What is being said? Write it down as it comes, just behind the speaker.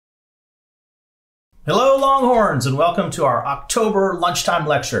Hello, Longhorns, and welcome to our October lunchtime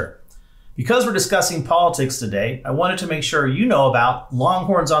lecture. Because we're discussing politics today, I wanted to make sure you know about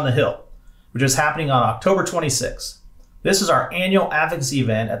Longhorns on the Hill, which is happening on October 26th. This is our annual advocacy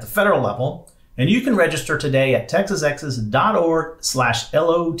event at the federal level, and you can register today at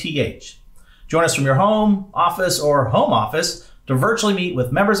texasexes.org/LOTH. Join us from your home, office, or home office to virtually meet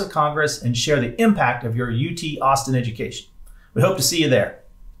with members of Congress and share the impact of your UT Austin education. We hope to see you there.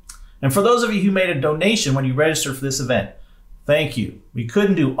 And for those of you who made a donation when you registered for this event, thank you. We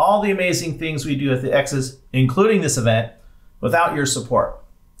couldn't do all the amazing things we do at the X's, including this event, without your support.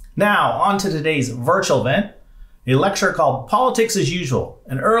 Now, on to today's virtual event, a lecture called Politics as Usual,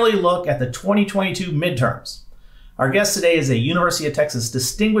 an early look at the 2022 midterms. Our guest today is a University of Texas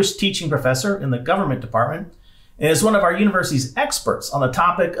distinguished teaching professor in the government department and is one of our university's experts on the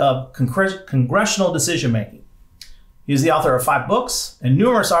topic of congressional decision-making. He is the author of 5 books and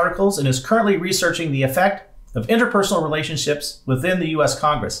numerous articles and is currently researching the effect of interpersonal relationships within the U.S.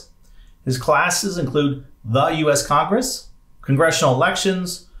 Congress. His classes include the U.S. Congress, congressional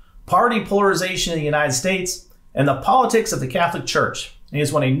elections, party polarization in the United States, and the politics of the Catholic Church. And he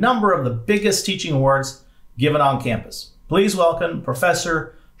has won a number of the biggest teaching awards given on campus. Please welcome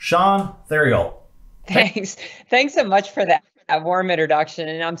Professor Sean Theriault. Thanks so much for that warm introduction,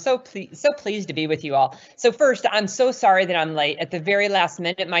 and I'm so pleased to be with you all. So first, I'm so sorry that I'm late. At the very last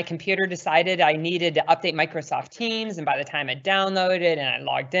minute, my computer decided I needed to update Microsoft Teams, and by the time I downloaded and I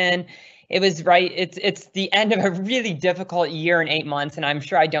logged in, it was right. It's the end of a really difficult year and 8 months, and I'm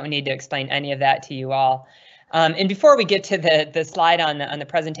sure I don't need to explain any of that to you all. And before we get to the slide on the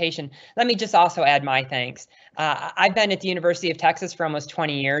presentation, let me just also add my thanks. I've been at the University of Texas for almost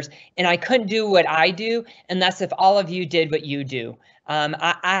 20 years, and I couldn't do what I do unless if all of you did what you do.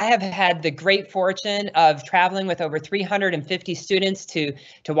 I have had the great fortune of traveling with over 350 students to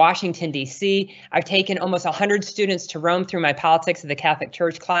Washington, D.C. I've taken almost 100 students to Rome through my Politics of the Catholic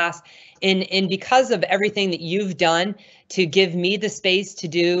Church class. And because of everything that you've done to give me the space to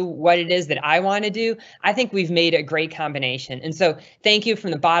do what it is that I want to do, I think we've made a great combination. And so thank you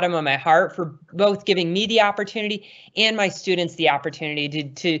from the bottom of my heart for both giving me the opportunity and my students the opportunity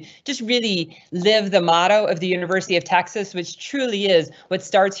to just really live the motto of the University of Texas, which truly is what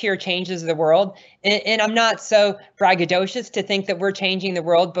starts here changes the world. And I'm not so braggadocious to think that we're changing the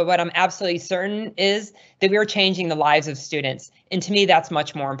world, but what I'm absolutely certain is that we're changing the lives of students. And to me, that's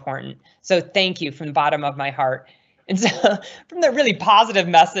much more important. So thank you from the bottom of my heart. And so from the really positive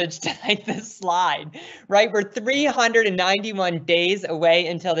message to like this slide, right? We're 391 days away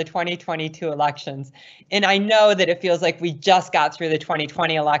until the 2022 elections. And I know that it feels like we just got through the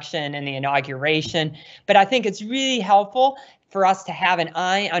 2020 election and the inauguration, but I think it's really helpful for us to have an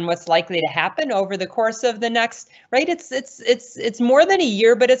eye on what's likely to happen over the course of the next, right? It's more than a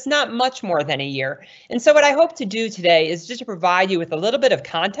year, but it's not much more than a year. And so what I hope to do today is just to provide you with a little bit of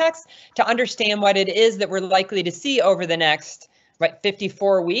context to understand what it is that we're likely to see over the next, right,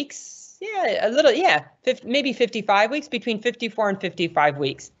 54 weeks. Maybe 55 weeks, between 54 and 55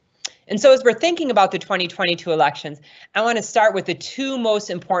 weeks. And so as we're thinking about the 2022 elections, I want to start with the 2 most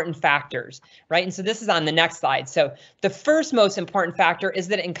important factors, right? And so this is on the next slide. So the first most important factor is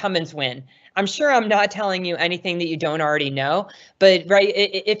that incumbents win. I'm sure I'm not telling you anything that you don't already know, but right,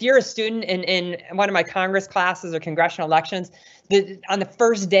 if you're a student in one of my Congress classes or congressional elections, on the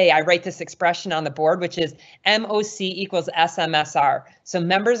first day, I write this expression on the board, which is MOC equals SMSR. So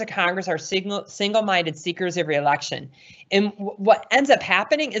members of Congress are single-minded seekers of re-election. And what ends up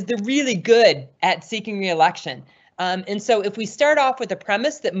happening is they're really good at seeking re-election. And so if we start off with the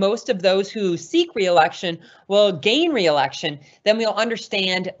premise that most of those who seek re-election will gain re-election, then we'll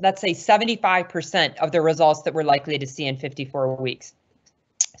understand, let's say 75% of the results that we're likely to see in 54 weeks.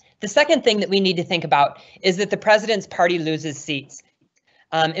 The second thing that we need to think about is that the president's party loses seats.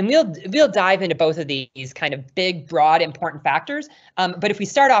 And we'll dive into both of these kind of big, broad, important factors. But if we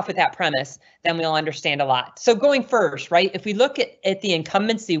start off with that premise, then we'll understand a lot. So going first, right, if we look at the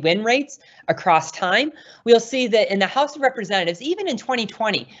incumbency win rates across time, we'll see that in the House of Representatives, even in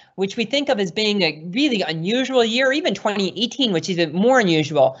 2020, which we think of as being a really unusual year, even 2018, which is even more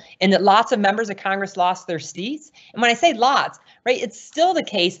unusual, in that lots of members of Congress lost their seats. And when I say lots, right, it's still the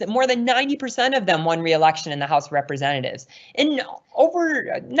case that more than 90% of them won re-election in the House of Representatives. And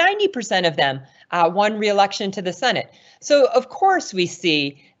over 90% of them won re-election to the Senate. So of course we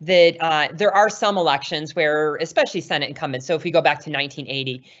see that there are some elections where, especially Senate incumbents, so if we go back to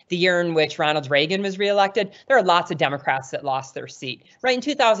 1980, the year in which Ronald Reagan was reelected, there are lots of Democrats that lost their seat. Right, in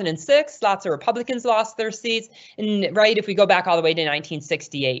 2006, lots of Republicans lost their seats. And right, if we go back all the way to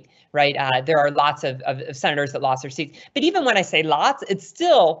 1968, right, there are lots of senators that lost their seats. But even when I say lots, it's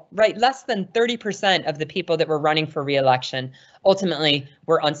still, right, less than 30% of the people that were running for reelection ultimately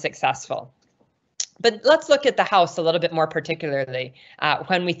were unsuccessful. But let's look at the House a little bit more particularly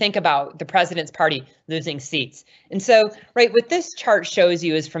when we think about the president's party losing seats. And so, right, what this chart shows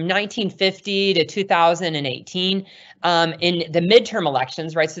you is from 1950 to 2018 in the midterm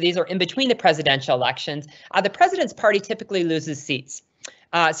elections, right? So these are in between the presidential elections. The president's party typically loses seats.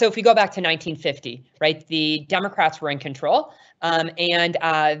 So if we go back to 1950, right, the Democrats were in control and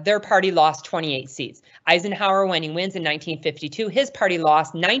their party lost 28 seats. Eisenhower, when he wins in 1952, his party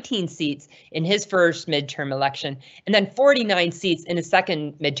lost 19 seats in his first midterm election and then 49 seats in his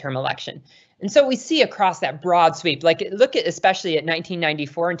second midterm election. And so we see across that broad sweep, like look at especially at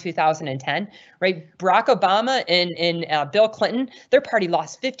 1994 and 2010, right? Barack Obama and Bill Clinton, their party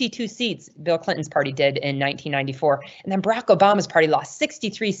lost 52 seats. Bill Clinton's party did in 1994. And then Barack Obama's party lost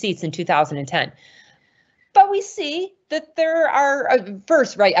 63 seats in 2010. But we see that there are,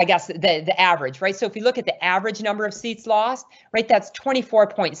 first, right, I guess the average, right? So if we look at the average number of seats lost, right, that's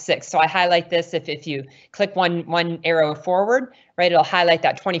 24.6. So I highlight this if you click one arrow forward, right, it'll highlight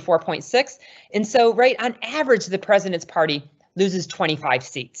that 24.6. And so, right, on average, the president's party loses 25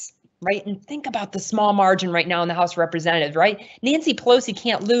 seats. Right, and think about the small margin right now in the House of Representatives, right? Nancy Pelosi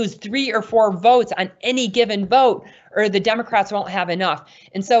can't lose 3 or 4 votes on any given vote, or the Democrats won't have enough.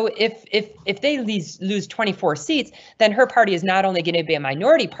 And so if they lose 24 seats, then her party is not only going to be a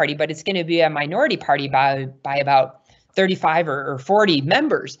minority party, but it's going to be a minority party by about 35 or 40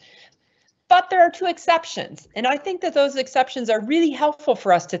 members. But there are 2 exceptions, and I think that those exceptions are really helpful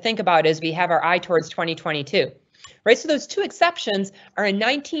for us to think about as we have our eye towards 2022. Right, so those 2 exceptions are in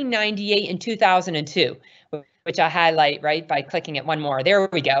 1998 and 2002, which I highlight, right, by clicking at one more. There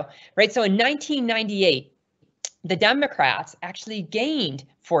we go. Right, so in 1998, the Democrats actually gained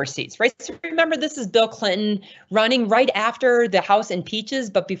 4 seats, right? So remember, this is Bill Clinton running right after the House impeaches,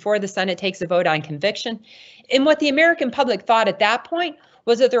 but before the Senate takes a vote on conviction. And what the American public thought at that point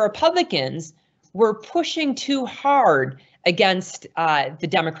was that the Republicans were pushing too hard against the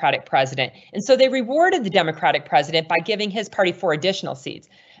Democratic president. And so they rewarded the Democratic president by giving his party 4 additional seats.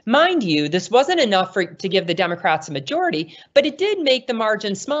 Mind you, this wasn't enough to give the Democrats a majority, but it did make the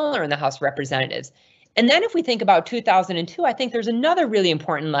margin smaller in the House of Representatives. And then if we think about 2002, I think there's another really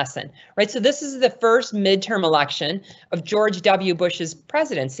important lesson, right? So this is the first midterm election of George W. Bush's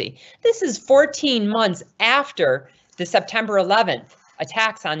presidency. This is 14 months after the September 11th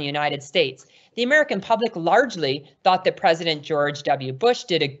attacks on the United States. The American public largely thought that President George W. Bush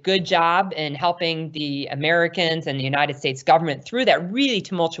did a good job in helping the Americans and the United States government through that really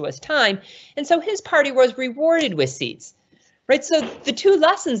tumultuous time. And so his party was rewarded with seats. Right, so the 2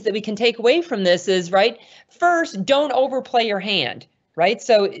 lessons that we can take away from this is, right, first, don't overplay your hand. Right,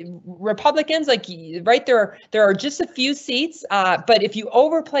 so Republicans, like, right, there are just a few seats, but if you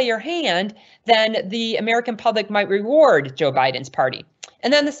overplay your hand, then the American public might reward Joe Biden's party.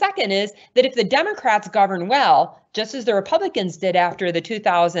 And then the second is that if the Democrats govern well, just as the Republicans did after the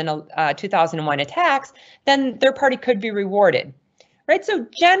 2001 attacks, then their party could be rewarded. Right, so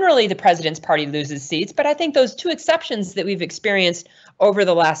generally the president's party loses seats, but I think those 2 exceptions that we've experienced over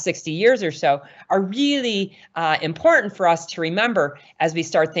the last 60 years or so are really important for us to remember as we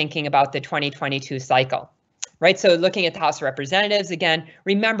start thinking about the 2022 cycle. Right, so looking at the House of Representatives, again,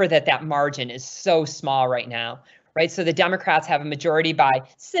 remember that that margin is so small right now. Right, so the Democrats have a majority by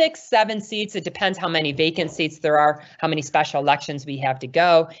 6, 7 seats. It depends how many vacant seats there are, how many special elections we have to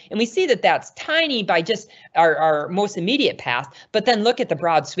go. And we see that that's tiny by just our most immediate path. But then look at the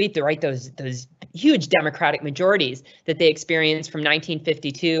broad sweep, right, those huge Democratic majorities that they experienced from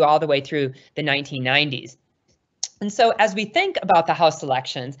 1952 all the way through the 1990s. And so as we think about the House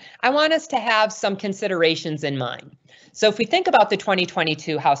elections, I want us to have some considerations in mind. So if we think about the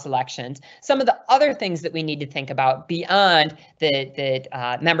 2022 House elections, some of the other things that we need to think about beyond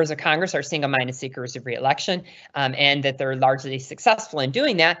that members of Congress are single-minded seekers of re-election and that they're largely successful in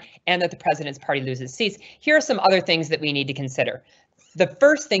doing that, and that the president's party loses seats, here are some other things that we need to consider. The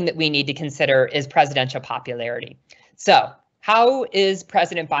first thing that we need to consider is presidential popularity. So how is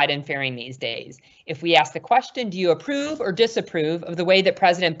President Biden faring these days? If we ask the question, do you approve or disapprove of the way that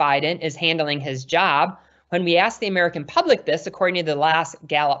President Biden is handling his job? When we ask the American public this, according to the last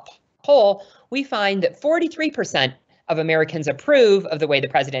Gallup poll, we find that 43% of Americans approve of the way the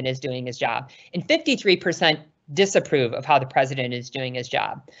president is doing his job, and 53% disapprove of how the president is doing his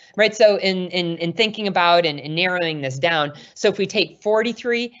job, right? So in thinking about and narrowing this down, so if we take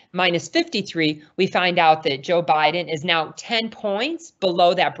 43 minus 53, we find out that Joe Biden is now 10 points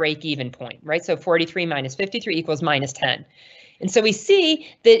below that break-even point, right? So 43 minus 53 equals minus 10. And so we see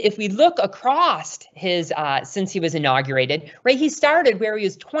that if we look across his, since he was inaugurated, right, he started where he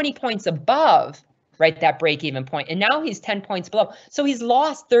was 20 points above, right, that break-even point, and now he's 10 points below. So he's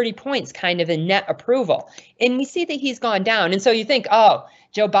lost 30 points kind of in net approval. And we see that he's gone down. And so you think, oh,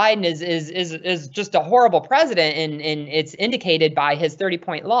 Joe Biden is just a horrible president, and it's indicated by his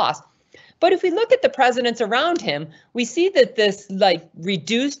 30-point loss. But if we look at the presidents around him, we see that this like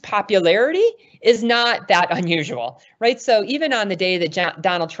reduced popularity is not that unusual, right? So even on the day that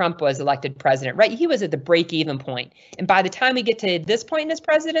Donald Trump was elected president, right, he was at the break-even point. And by the time we get to this point in his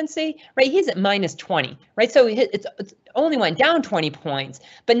presidency, right, he's at minus 20, right? So it's only went down 20 points,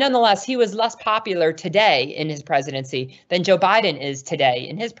 but nonetheless, he was less popular today in his presidency than Joe Biden is today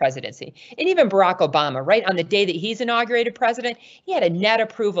in his presidency. And even Barack Obama, right, on the day that he's inaugurated president, he had a net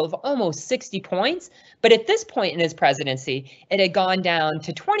approval of almost 60 points. But at this point in his presidency, it had gone down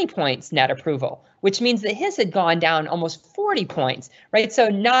to 20 points net approval, which means that his had gone down almost 40 points, right? So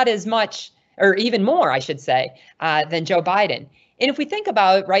not as much, or even more, I should say, than Joe Biden. And if we think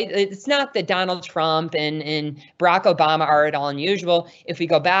about, right, it's not that Donald Trump and Barack Obama are at all unusual. If we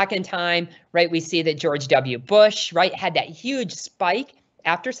go back in time, right, we see that George W. Bush, right, had that huge spike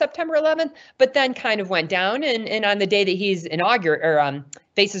after September 11th, but then kind of went down. And on the day that he's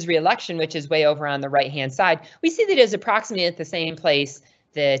faces re-election, which is way over on the right-hand side, we see that it is approximately at the same place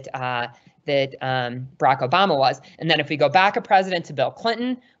that Barack Obama was. And then if we go back a president to Bill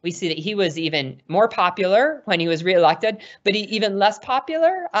Clinton, we see that he was even more popular when he was reelected, but even less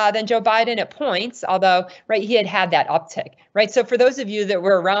popular than Joe Biden at points, although, right, he had that uptick, right? So for those of you that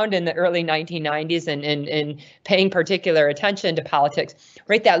were around in the early 1990s and paying particular attention to politics,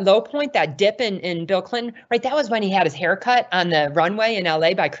 right, that low point, that dip in Bill Clinton, right, that was when he had his haircut on the runway in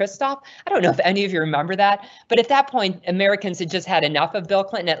LA by Christoph. I don't know if any of you remember that, but at that point, Americans had just had enough of Bill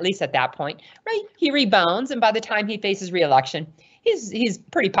Clinton, at least at that point, right? He rebounds, and by the time he faces re-election, he's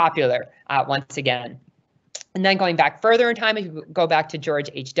pretty popular once again. And then going back further in time, if you go back to George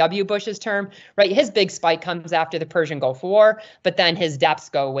H.W. Bush's term, right, his big spike comes after the Persian Gulf War, but then his depths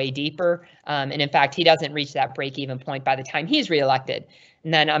go way deeper. And in fact, he doesn't reach that break-even point by the time he's reelected.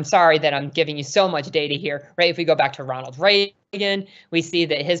 And then I'm sorry that I'm giving you so much data here, right? If we go back to Ronald Reagan, we see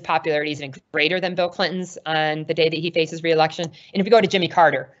that his popularity is even greater than Bill Clinton's on the day that he faces re-election. And if we go to Jimmy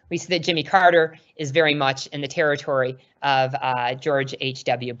Carter, we see that Jimmy Carter is very much in the territory of George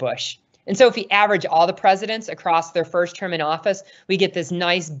H.W. Bush. And so if we average all the presidents across their first term in office, we get this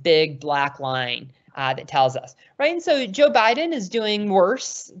nice big black line that tells us, right? And so Joe Biden is doing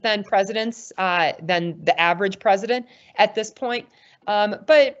worse than presidents, than the average president at this point.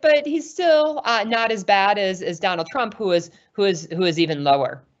 But he's still not as bad as Donald Trump, who is even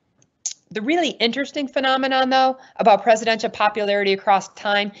lower. The really interesting phenomenon, though, about presidential popularity across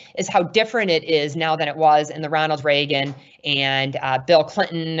time is how different it is now than it was in the Ronald Reagan and Bill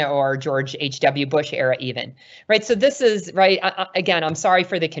Clinton or George H.W. Bush era even, right? So this is, right, again, I'm sorry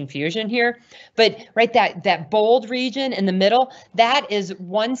for the confusion here, but right, that bold region in the middle, that is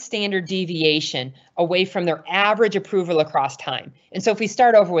one standard deviation away from their average approval across time. And so if we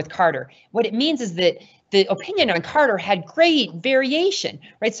start over with Carter, what it means is that the opinion on Carter had great variation,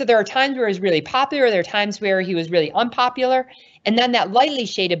 right? So there are times where he was really popular, there are times where he was really unpopular. And then that lightly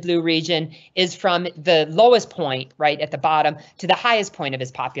shaded blue region is from the lowest point, right, at the bottom to the highest point of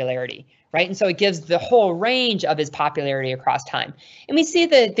his popularity, right? And so it gives the whole range of his popularity across time. And we see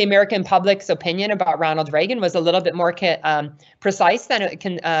that the American public's opinion about Ronald Reagan was a little bit more precise than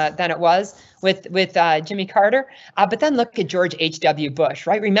it was with Jimmy Carter. But then look at George H.W. Bush,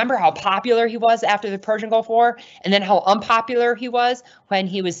 right? Remember how popular he was after the Persian Gulf War, and then how unpopular he was when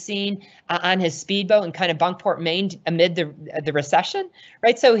he was seen on his speedboat in kind of Bunkport, Maine, amid the recession,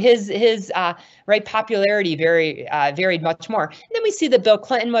 right? So his right, popularity varied much more. And then we see that Bill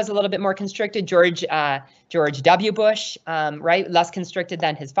Clinton was a little bit more constricted. George W. Bush, right, less constricted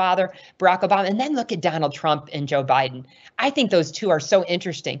than his father, Barack Obama, and then look at Donald Trump and Joe Biden. I think those two are so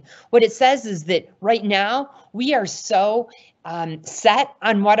interesting. What it says is that right now we are so set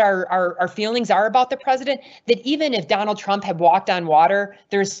on what our feelings are about the president that even if Donald Trump had walked on water,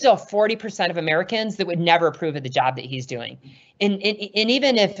 there's still 40% of Americans that would never approve of the job that he's doing. And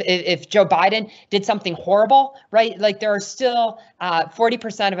even if Joe Biden did something horrible, right, like there are still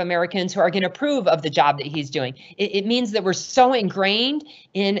 40% of Americans who are going to approve of the job that he's doing. It means that we're so ingrained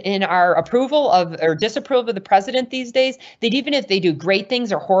in our approval of or disapproval of the president these days that even if they do great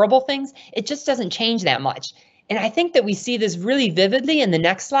things or horrible things, it just doesn't change that much. And I think that we see this really vividly in the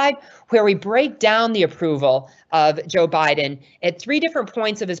next slide, where we break down the approval of Joe Biden at 3 different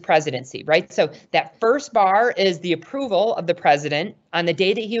points of his presidency, right? So that first bar is the approval of the president on the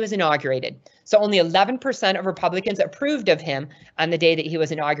day that he was inaugurated. So only 11% of Republicans approved of him on the day that he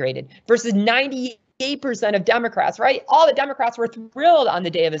was inaugurated versus 98% of Democrats, right? All the Democrats were thrilled on the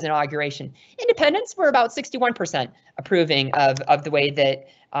day of his inauguration. Independents were about 61% approving of the way that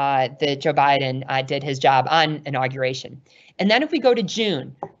Joe Biden did his job on inauguration. And then if we go to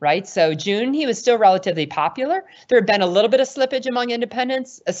June, right? So June, he was still relatively popular. There had been a little bit of slippage among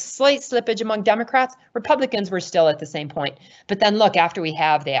independents, a slight slippage among Democrats. Republicans were still at the same point. But then look, after we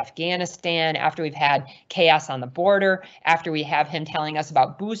have the Afghanistan, after we've had chaos on the border, after we have him telling us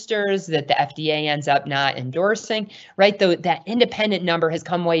about boosters that the FDA ends up not endorsing, right? That independent number has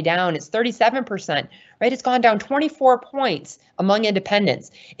come way down. It's 37%, right? It's gone down 24 points among independents.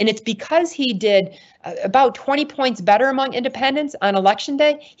 And it's because he did about 20 points better among independents on election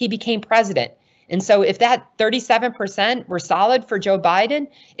day, he became president. And so if that 37% were solid for Joe Biden,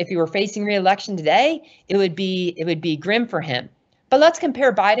 if he were facing re-election today, it would be grim for him. But let's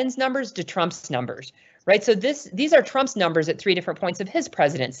compare Biden's numbers to Trump's numbers, right? So these are Trump's numbers at 3 different points of his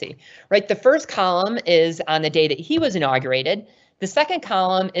presidency, right? The first column is on the day that he was inaugurated. The second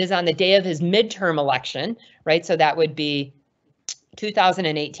column is on the day of his midterm election, right? So that would be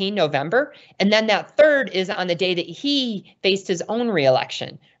 2018 November. And then that third is on the day that he faced his own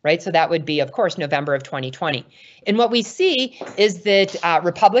reelection, right? So that would be, of course, November of 2020. And what we see is that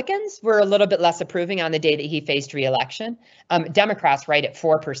Republicans were a little bit less approving on the day that he faced reelection. Democrats right at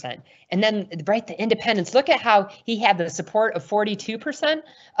 4%. And then, right, the independents, look at how he had the support of 42%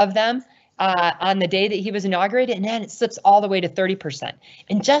 of them on the day that he was inaugurated, and then it slips all the way to 30%.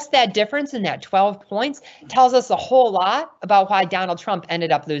 And just that difference in that 12 points tells us a whole lot about why Donald Trump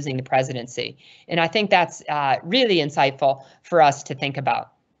ended up losing the presidency. And I think that's really insightful for us to think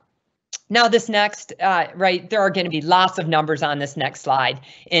about. Now this next, right, there are going to be lots of numbers on this next slide,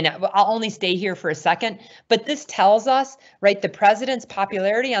 and I'll only stay here for a second, but this tells us, right, the president's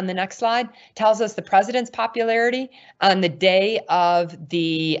popularity on the next slide tells us the president's popularity on the day of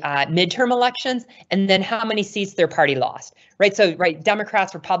the midterm elections, and then how many seats their party lost, right? So, right,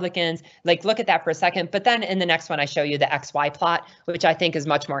 Democrats, Republicans, like, look at that for a second, but then in the next one, I show you the XY plot, which I think is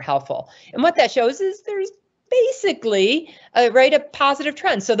much more helpful. And what that shows is there's basically, right, a positive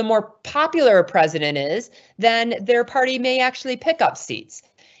trend. So the more popular a president is, then their party may actually pick up seats.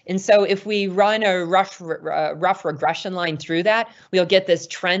 And so if we run a rough regression line through that, we'll get this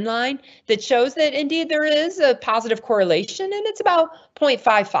trend line that shows that indeed there is a positive correlation, and it's about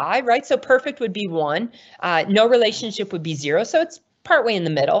 0.55, right? So perfect would be 1, no relationship would be 0, so it's partway in the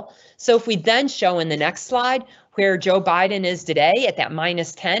middle. So if we then show in the next slide where Joe Biden is today at that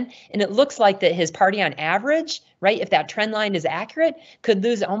 -10, and it looks like that his party on average, right, if that trend line is accurate, could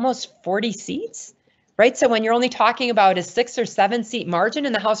lose almost 40 seats, right? So when you're only talking about a 6 or 7 seat margin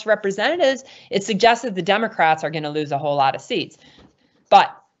in the House of Representatives, it suggests that the Democrats are going to lose a whole lot of seats.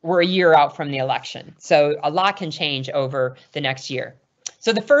 But we're a year out from the election, so a lot can change over the next year.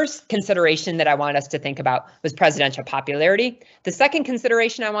 So the first consideration that I want us to think about was presidential popularity. The second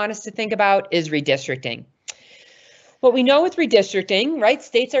consideration I want us to think about is redistricting. What we know with redistricting, right,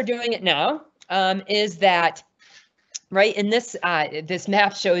 states are doing it now, is that, right, in this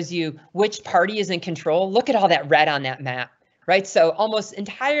map shows you which party is in control. Look at all that red on that map, right? So almost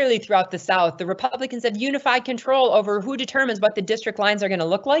entirely throughout the South, the Republicans have unified control over who determines what the district lines are going to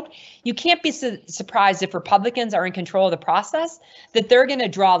look like. You can't be surprised if Republicans are in control of the process, that they're going to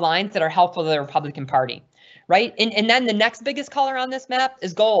draw lines that are helpful to the Republican Party. Right. And then the next biggest color on this map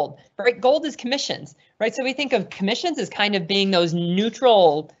is gold, right? Gold is commissions, right? So we think of commissions as kind of being those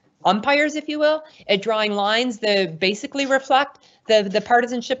neutral umpires, if you will, at drawing lines that basically reflect the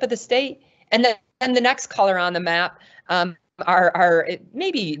partisanship of the state. And then the next color on the map are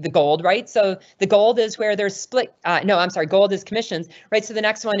maybe the gold, right? So the gold is where there's split. No, I'm sorry, gold is commissions, right? So the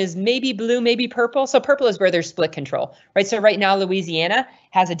next one is maybe blue, maybe purple. So purple is where there's split control, right? So right now, Louisiana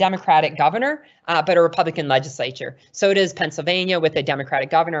has a Democratic governor, but a Republican legislature. So does Pennsylvania with a Democratic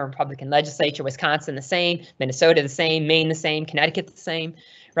governor, a Republican legislature, Wisconsin the same, Minnesota the same, Maine the same, Connecticut the same.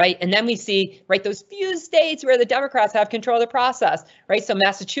 Right. And then we see, right, those few states where the Democrats have control of the process. Right. So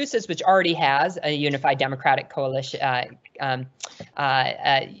Massachusetts, which already has a unified Democratic coalition,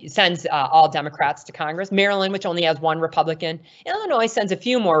 sends all Democrats to Congress. Maryland, which only has 1 Republican. Illinois sends a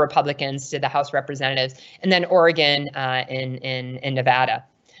few more Republicans to the House of Representatives. And then Oregon and Nevada.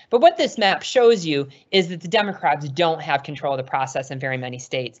 But what this map shows you is that the Democrats don't have control of the process in very many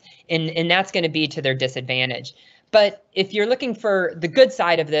states. And that's going to be to their disadvantage. But if you're looking for the good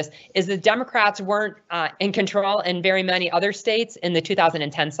side of this, is the Democrats weren't in control in very many other states in the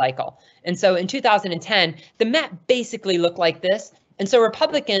 2010 cycle. And so in 2010, the map basically looked like this. And so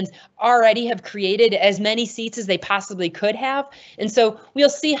Republicans already have created as many seats as they possibly could have. And so we'll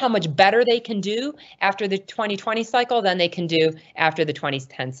see how much better they can do after the 2020 cycle than they can do after the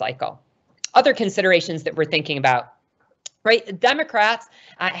 2010 cycle. Other considerations that we're thinking about, right? Democrats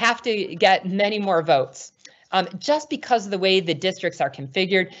have to get many more votes. Just because of the way the districts are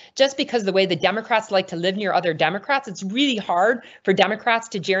configured, just because of the way the Democrats like to live near other Democrats, it's really hard for Democrats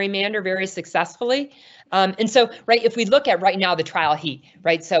to gerrymander very successfully. And so, right, if we look at right now the trial heat,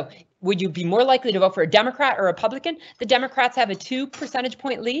 right, so would you be more likely to vote for a Democrat or a Republican? The Democrats have a 2 percentage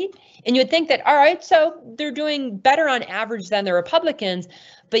point lead. And you'd think that, all right, so they're doing better on average than the Republicans.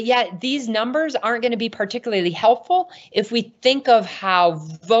 But yet these numbers aren't going to be particularly helpful if we think of how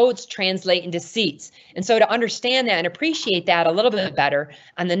votes translate into seats. And so to understand that and appreciate that a little bit better,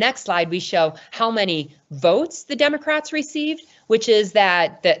 on the next slide, we show how many votes the Democrats received, which is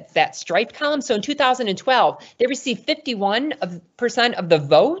that striped column. So in 2012, they received 51% of the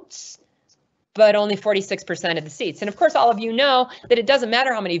votes, but only 46% of the seats. And of course, all of you know that it doesn't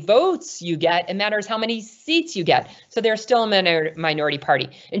matter how many votes you get, it matters how many seats you get. So they're still a minority party.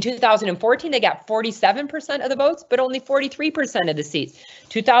 In 2014, they got 47% of the votes, but only 43% of the seats.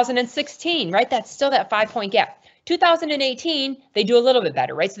 2016, right, that's still that 5-point gap. 2018, they do a little bit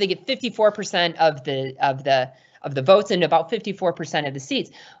better, right? So they get 54% of the votes and about 54% of the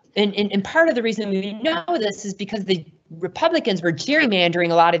seats. And part of the reason we know this is because the Republicans were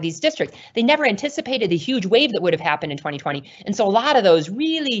gerrymandering a lot of these districts. They never anticipated the huge wave that would have happened in 2020. And so a lot of those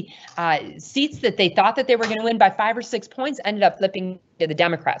really seats that they thought that they were going to win by 5 or 6 points ended up flipping to the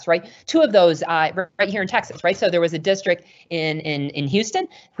Democrats, right? 2 of those right here in Texas, right? So there was a district in Houston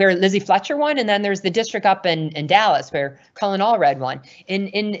where Lizzie Fletcher won, and then there's the district up in Dallas where Cullen Allred won.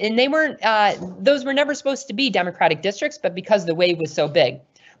 And they weren't, those were never supposed to be Democratic districts, but because the wave was so big.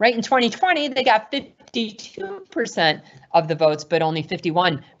 Right, in 2020, they got 52% of the votes, but only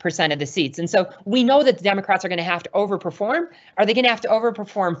 51% of the seats. And so we know that the Democrats are going to have to overperform. Are they going to have to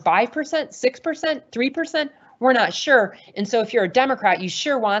overperform 5%, 6%, 3%? We're not sure. And so if you're a Democrat, you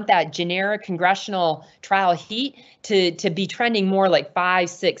sure want that generic congressional trial heat to be trending more like 5,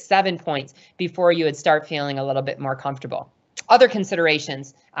 6, 7 points before you would start feeling a little bit more comfortable. Other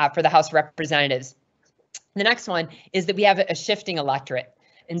considerations for the House of Representatives. The next one is that we have a shifting electorate.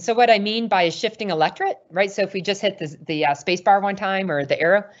 And so what I mean by a shifting electorate, right? So if we just hit the space bar one time or the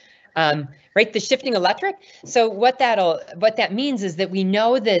arrow, right? The shifting electorate. So what that means is that we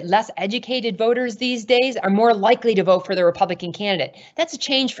know that less educated voters these days are more likely to vote for the Republican candidate. That's a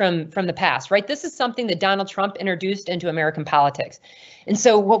change from the past, right? This is something that Donald Trump introduced into American politics. And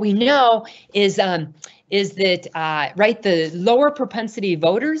so what we know is that, right, the lower propensity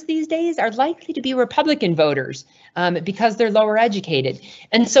voters these days are likely to be Republican voters because they're lower educated.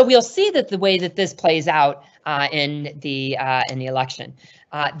 And so we'll see that the way that this plays out in the election.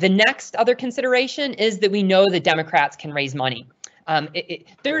 The next other consideration is that we know that Democrats can raise money.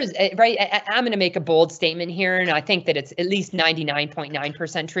 There is, right, I'm going to make a bold statement here, and I think that it's at least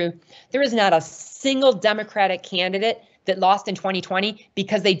 99.9% true. There is not a single Democratic candidate that lost in 2020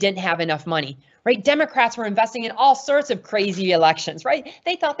 because they didn't have enough money. Right? Democrats were investing in all sorts of crazy elections, right?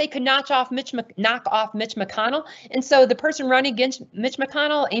 They thought they could knock off Mitch McConnell. And so the person running against Mitch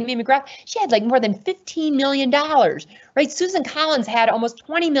McConnell, Amy McGrath, she had like more than $15 million, right? Susan Collins had almost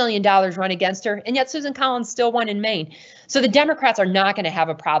 $20 million run against her, and yet Susan Collins still won in Maine. So the Democrats are not going to have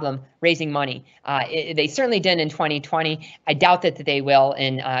a problem raising money. They certainly didn't in 2020. I doubt that they will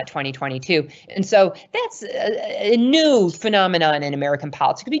in 2022. And so that's a new phenomenon in American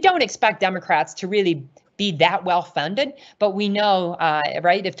politics. We don't expect Democrats to really be that well funded, but we know,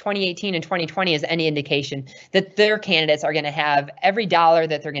 right, if 2018 and 2020 is any indication, that their candidates are going to have every dollar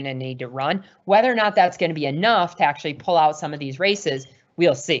that they're going to need to run. Whether or not that's going to be enough to actually pull out some of these races,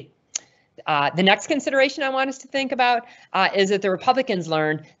 we'll see. The next consideration I want us to think about is that the Republicans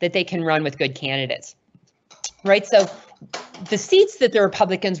learned that they can run with good candidates, right? So the seats that the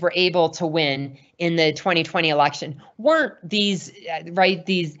Republicans were able to win in the 2020 election weren't these, right,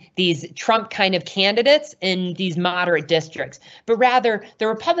 these Trump kind of candidates in these moderate districts, but rather the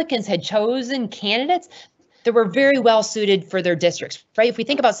Republicans had chosen candidates that were very well suited for their districts, right? If we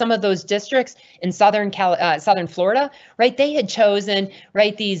think about some of those districts in southern Florida, right, they had chosen,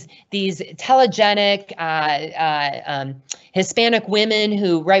 right, these telegenic Hispanic women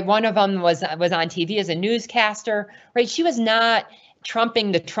who, right, one of them was on TV as a newscaster, right? She was not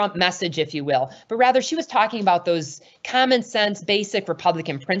trumping the Trump message, if you will, but rather she was talking about those common sense, basic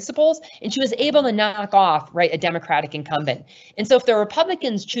Republican principles, and she was able to knock off, right, a Democratic incumbent. And so if the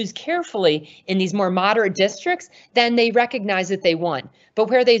Republicans choose carefully in these more moderate districts, then they recognize that they won. But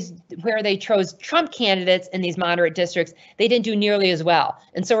where they chose Trump candidates in these moderate districts, they didn't do nearly as well.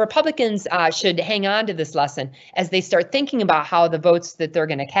 And so Republicans should hang on to this lesson as they start thinking about how the votes that they're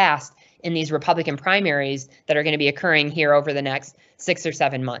going to cast in these Republican primaries that are going to be occurring here over the next 6 or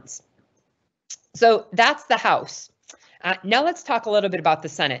 7 months. So that's the House. Now let's talk a little bit about the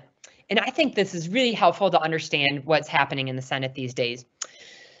Senate. And I think this is really helpful to understand what's happening in the Senate these days.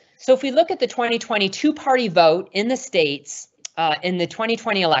 So if we look at the 2020 two-party vote in the states in the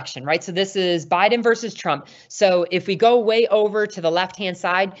 2020 election, right? So this is Biden versus Trump. So if we go way over to the left-hand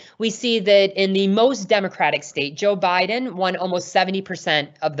side, we see that in the most Democratic state, Joe Biden won almost 70%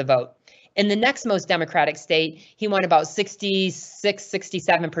 of the vote. In the next most Democratic state, he won about 66,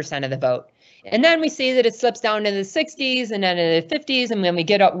 67% of the vote. And then we see that it slips down to the 60s and then in the 50s. And when we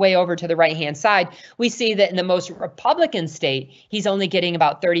get up way over to the right-hand side, we see that in the most Republican state, he's only getting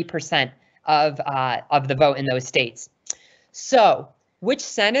about 30% of the vote in those states. So which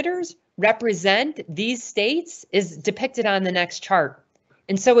senators represent these states is depicted on the next chart.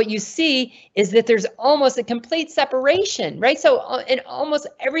 And so what you see is that there's almost a complete separation, right? So in almost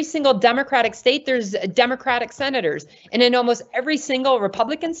every single Democratic state, there's Democratic senators. And in almost every single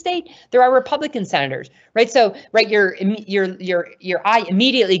Republican state, there are Republican senators, right? So, right, your eye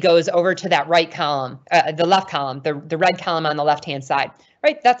immediately goes over to that right column, the left column, the red column on the left-hand side,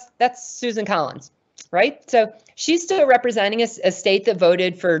 right? That's Susan Collins, right? So she's still representing a state that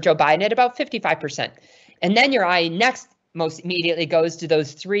voted for Joe Biden at about 55%. And then your eye next most immediately goes to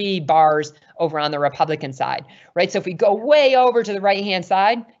those 3 bars over on the Republican side, right? So if we go way over to the right-hand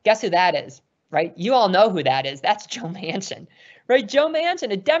side, guess who that is, right? You all know who that is. That's Joe Manchin, right? Joe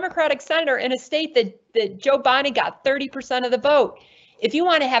Manchin, a Democratic senator in a state that Joe Biden got 30% of the vote. If you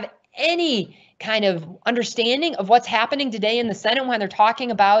want to have any kind of understanding of what's happening today in the Senate when they're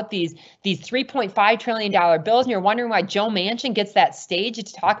talking about these $3.5 trillion bills, and you're wondering why Joe Manchin gets that stage to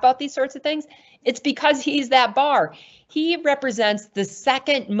talk about these sorts of things, it's because he's that bar. He represents the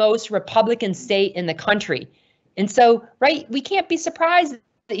second most Republican state in the country. And so, right, we can't be surprised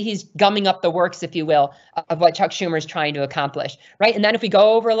that he's gumming up the works, if you will, of what Chuck Schumer is trying to accomplish, right? And then if we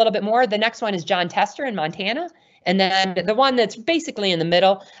go over a little bit more, the next one is John Tester in Montana. And then the one that's basically in the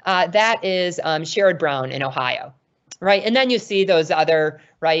middle, that is Sherrod Brown in Ohio, right? And then you see those other,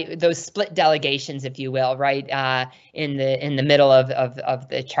 right, those split delegations, if you will, right, in the middle of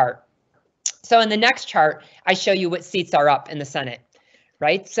the chart. So in the next chart, I show you what seats are up in the Senate,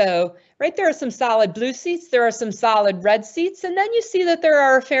 right? So, right, there are some solid blue seats, there are some solid red seats, and then you see that there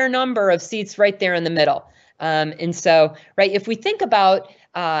are a fair number of seats right there in the middle. And so, right, if we think about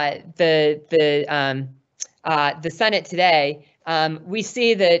the Senate today, we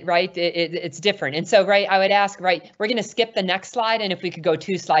see that, right, it's different. And so, right, I would ask, right, we're going to skip the next slide. And if we could go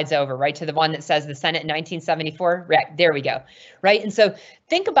 2 slides over, right, to the one that says the Senate in 1974, right, there we go, right? And so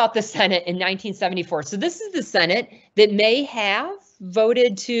think about the Senate in 1974. So this is the Senate that may have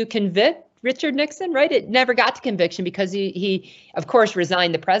voted to convict Richard Nixon, right? It never got to conviction because he of course,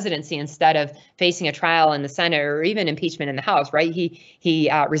 resigned the presidency instead of facing a trial in the Senate or even impeachment in the House, right? He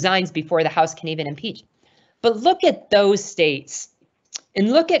resigns before the House can even impeach. But look at those states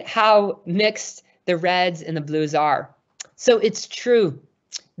and look at how mixed the reds and the blues are. So it's true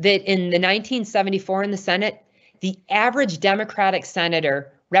that in the 1974 in the Senate, the average Democratic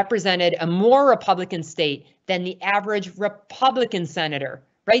senator represented a more Republican state than the average Republican senator,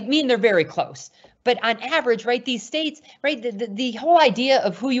 right? I mean, they're very close. But on average, right, these states, right, the whole idea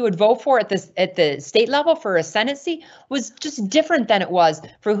of who you would vote for at the state level for a Senate seat was just different than it was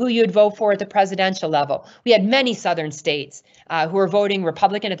for who you'd vote for at the presidential level. We had many southern states who were voting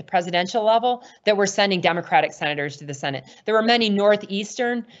Republican at the presidential level that were sending Democratic senators to the Senate. There were many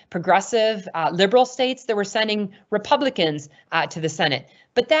northeastern, progressive, liberal states that were sending Republicans to the Senate.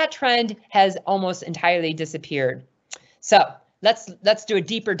 But that trend has almost entirely disappeared. So let's do a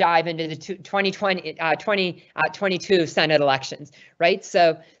deeper dive into the 2022 Senate elections, right?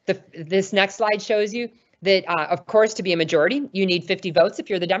 So this next slide shows you that, of course, to be a majority, you need 50 votes. If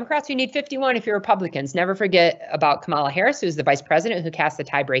you're the Democrats, you need 51 if you're Republicans. Never forget about Kamala Harris, who's the vice president, who cast the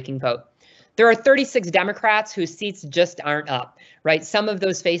tie-breaking vote. There are 36 Democrats whose seats just aren't up, right? Some of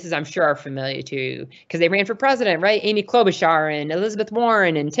those faces I'm sure are familiar to you because they ran for president, right? Amy Klobuchar and Elizabeth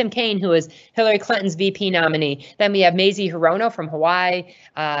Warren and Tim Kaine, who was Hillary Clinton's VP nominee. Then we have Mazie Hirono from Hawaii,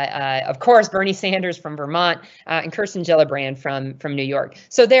 of course, Bernie Sanders from Vermont, and Kirsten Gillibrand from New York.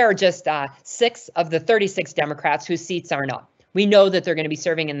 So there are just 6 of the 36 Democrats whose seats aren't up. We know that they're going to be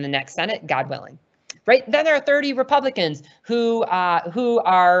serving in the next Senate, God willing. Right. Then there are 30 Republicans who are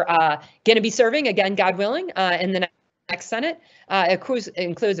going to be serving, again, God willing, in the next Senate. It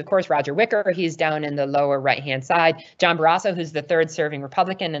includes, of course, Roger Wicker. He's down in the lower right-hand side. John Barrasso, who's the third serving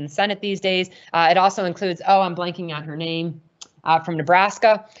Republican in the Senate these days. It also includes, I'm blanking on her name, from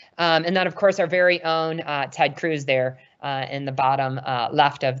Nebraska. And then, of course, our very own Ted Cruz there in the bottom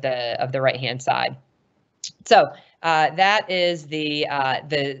left of the right-hand side. So that is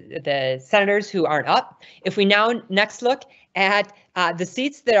the senators who aren't up. If we now next look at the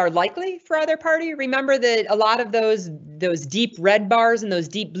seats that are likely for either party, remember that a lot of those deep red bars and those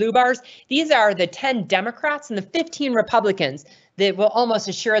deep blue bars, these are the 10 Democrats and the 15 Republicans that will almost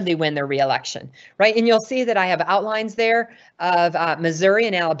assuredly win their reelection, right? And you'll see that I have outlines there of Missouri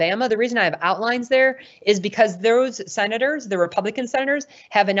and Alabama. The reason I have outlines there is because those senators, the Republican senators,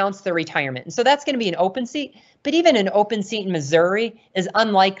 have announced their retirement. And so that's going to be an open seat. But even an open seat in Missouri is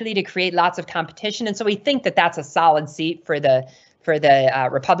unlikely to create lots of competition. And so we think that that's a solid seat for the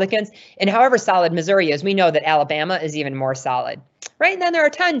Republicans. And however solid Missouri is, we know that Alabama is even more solid, right? And then there are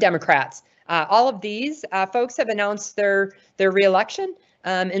 10 Democrats. All of these folks have announced their reelection.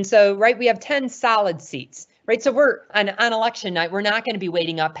 And so, right, we have 10 solid seats, right? So we're on election night, we're not going to be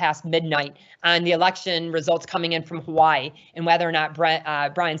waiting up past midnight on the election results coming in from Hawaii and whether or not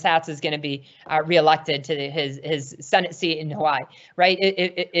Brian Satz is going to be reelected to his Senate seat in Hawaii, right?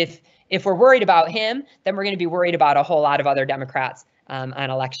 If we're worried about him, then we're going to be worried about a whole lot of other Democrats on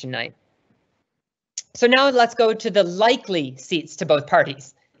election night. So now let's go to the likely seats to both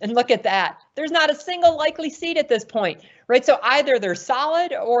parties. And look at that. There's not a single likely seat at this point, right? So either they're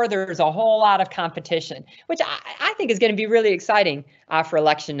solid or there's a whole lot of competition, which I think is going to be really exciting for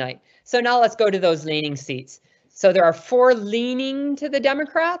election night. So now let's go to those leaning seats. So there are 4 leaning to the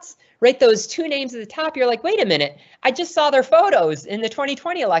Democrats, right? Those 2 names at the top, you're like, wait a minute, I just saw their photos in the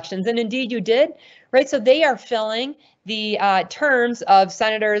 2020 elections. And indeed you did, right? So they are filling the terms of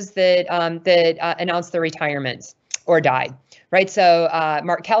senators that announced their retirements or died. Right, so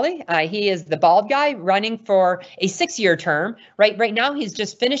Mark Kelly, he is the bald guy running for a 6-year term. Right now, he's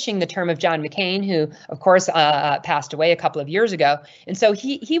just finishing the term of John McCain, who, of course, passed away a couple of years ago. And so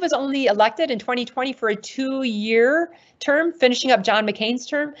he was only elected in 2020 for a 2-year term, finishing up John McCain's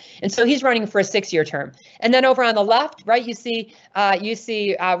term. And so he's running for a 6-year term. And then over on the left, right, you see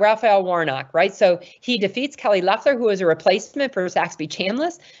Raphael Warnock, right? So he defeats Kelly Loeffler, who is a replacement for Saxby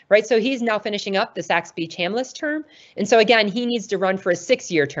Chambliss, right? So he's now finishing up the Saxby Chambliss term. And so again, he needs to run for a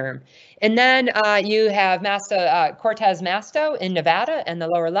 6-year term. And then you have Cortez Masto in Nevada in the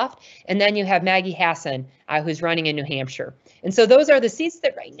lower left. And then you have Maggie Hassan, who's running in New Hampshire. And so those are the seats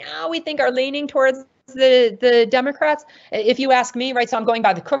that right now we think are leaning towards the Democrats. If you ask me, right, so I'm going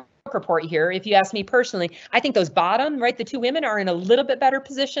by the Cook report here. If you ask me personally, I think those bottom, right, the 2 women are in a little bit better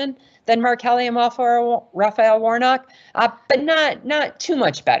position than Mark Kelly and Raphael Warnock, but not too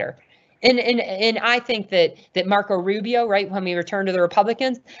much better. And I think that Marco Rubio, right, when we return to the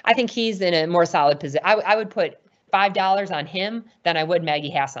Republicans, I think he's in a more solid position. I would put $5 on him than I would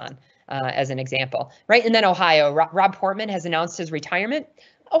Maggie Hassan, as an example, right? And then Ohio, Rob Portman has announced his retirement.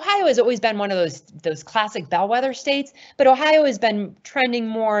 Ohio has always been one of those classic bellwether states, but Ohio has been trending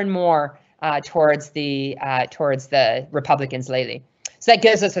more and more towards the Republicans lately. So that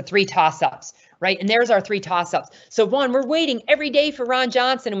gives us a 3 toss-ups, right? And there's our 3 toss-ups. So 1, we're waiting every day for Ron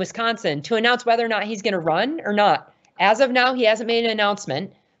Johnson in Wisconsin to announce whether or not he's going to run or not. As of now, he hasn't made an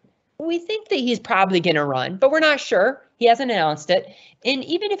announcement. We think that he's probably going to run, but we're not sure. He hasn't announced it. And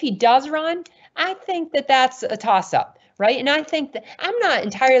even if he does run, I think that that's a toss-up. Right. And I think that I'm not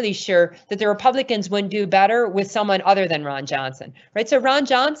entirely sure that the Republicans wouldn't do better with someone other than Ron Johnson. Right. So Ron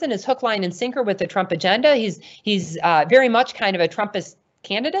Johnson is hook, line and sinker with the Trump agenda. He's very much kind of a Trumpist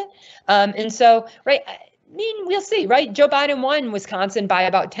candidate. And so, right. I mean, we'll see. Right. Joe Biden won Wisconsin by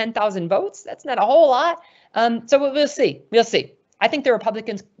about 10,000 votes. That's not a whole lot. So we'll see. We'll see. I think the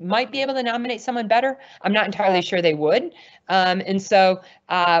Republicans might be able to nominate someone better. I'm not entirely sure they would. And so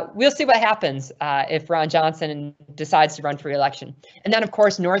we'll see what happens if Ron Johnson decides to run for re-election. And then, of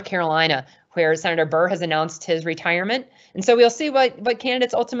course, North Carolina, where Senator Burr has announced his retirement. And so we'll see what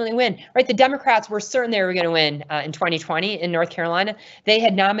candidates ultimately win. Right, the Democrats were certain they were going to win in 2020 in North Carolina. They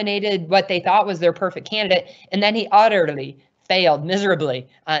had nominated what they thought was their perfect candidate, and then he utterly failed miserably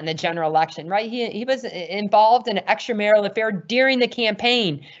in the general election, right? He was involved in an extramarital affair during the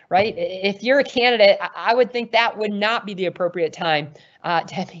campaign, right? If you're a candidate, I would think that would not be the appropriate time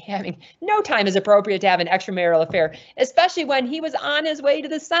to be having. No time is appropriate to have an extramarital affair, especially when he was on his way to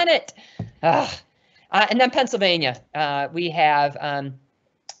the Senate. And then Pennsylvania, we have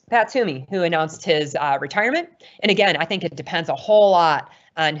Pat Toomey, who announced his retirement. And again, I think it depends a whole lot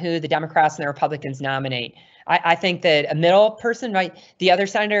on who the Democrats and the Republicans nominate. I think that a middle person, right? The other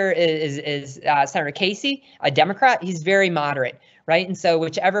senator is Senator Casey, a Democrat. He's very moderate, right? And so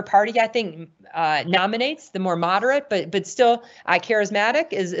whichever party I think nominates, the more moderate, but still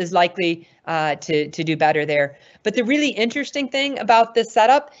charismatic is likely to do better there. But the really interesting thing about this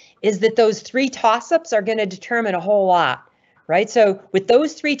setup is that those 3 toss-ups are going to determine a whole lot, right? So with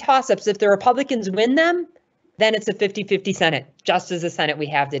those 3 toss-ups, if the Republicans win them, then it's a 50-50 Senate, just as the Senate we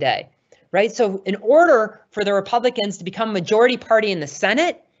have today, right? So in order for the Republicans to become a majority party in the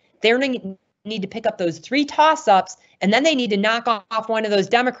Senate, they're going to need to pick up those 3 toss-ups, and then they need to knock off one of those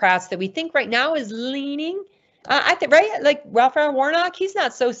Democrats that we think right now is leaning. I think, right, like Raphael Warnock, he's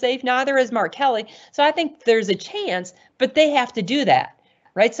not so safe, neither is Mark Kelly. So I think there's a chance, but they have to do that,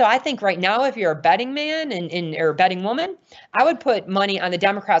 right? So I think right now, if you're a betting man or a betting woman, I would put money on the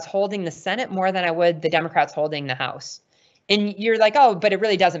Democrats holding the Senate more than I would the Democrats holding the House. And you're like, oh, but it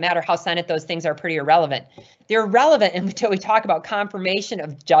really doesn't matter how Senate, those things are pretty irrelevant. They're irrelevant until we talk about confirmation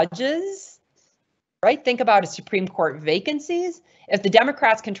of judges, right? Think about Supreme Court vacancies. If the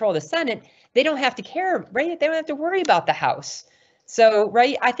Democrats control the Senate, they don't have to care, right? They don't have to worry about the House. So,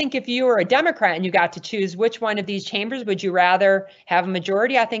 right, I think if you were a Democrat and you got to choose which one of these chambers would you rather have a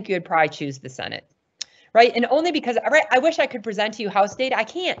majority, I think you would probably choose the Senate, right? And only because, right, I wish I could present to you House data. I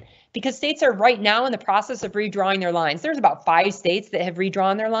can't, because states are right now in the process of redrawing their lines. There's about 5 states that have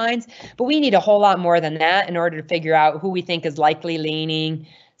redrawn their lines, but we need a whole lot more than that in order to figure out who we think is likely leaning,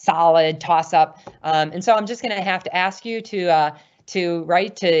 solid, toss up. And so I'm just going to have to ask you to have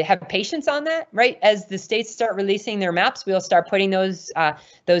patience on that, right? As the states start releasing their maps, we'll start putting those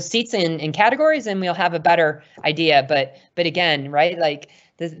seats in categories, and we'll have a better idea. But again, right, like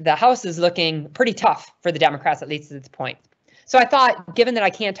the House is looking pretty tough for the Democrats, at least at this point. So I thought, given that I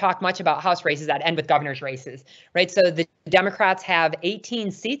can't talk much about House races, I'd end with governor's races, right? So the Democrats have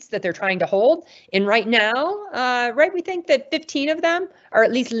 18 seats that they're trying to hold. And right now, right, we think that 15 of them are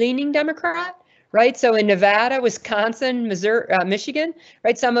at least leaning Democrat, right? So in Nevada, Wisconsin, Missouri, Michigan,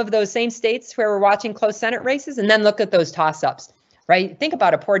 right? Some of those same states where we're watching close Senate races, and then look at those toss-ups, right? Think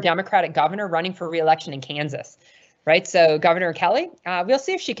about a poor Democratic governor running for re-election in Kansas, right? So Governor Kelly, we'll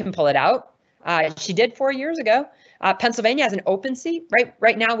see if she can pull it out. She did 4 years ago. Pennsylvania has an open seat, right?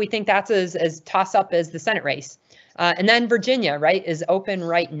 Right now, we think that's as toss-up as the Senate race. And then Virginia, right, is open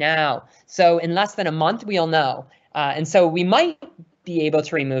right now. So in less than a month, we'll know. And so we might be able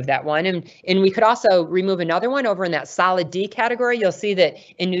to remove that one. And we could also remove another one over in that solid D category. You'll see that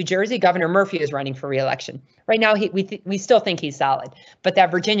in New Jersey, Governor Murphy is running for re-election. Right now, we still think he's solid, but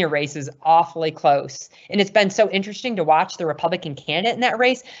that Virginia race is awfully close. And it's been so interesting to watch the Republican candidate in that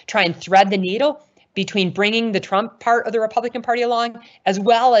race try and thread the needle between bringing the Trump part of the Republican Party along, as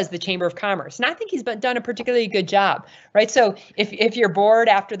well as the Chamber of Commerce. And I think he's done a particularly good job, right? So if you're bored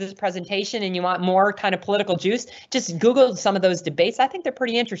after this presentation and you want more kind of political juice, just Google some of those debates. I think they're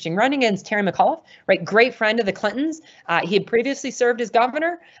pretty interesting. Running against Terry McAuliffe, right? Great friend of the Clintons. He had previously served as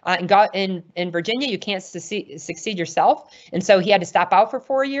governor and got in Virginia. You can't succeed yourself. And so he had to stop out for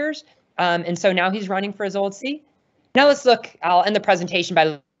 4 years. And so now he's running for his old seat. Now let's look, I'll end the presentation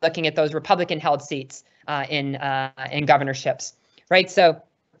by looking at those Republican-held seats in governorships, right? So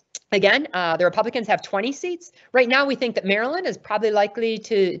again, the Republicans have 20 seats. Right now, we think that Maryland is probably likely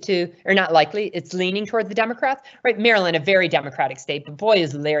or not likely, it's leaning toward the Democrats, right? Maryland, a very Democratic state, but boy,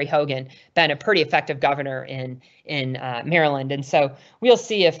 is Larry Hogan been a pretty effective governor in Maryland. And so we'll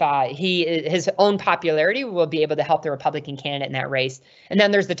see if his own popularity will be able to help the Republican candidate in that race. And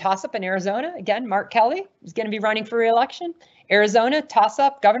then there's the toss-up in Arizona. Again, Mark Kelly is going to be running for re-election. Arizona,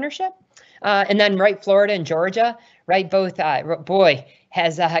 toss-up governorship. And then, right, Florida and Georgia, right, both, boy,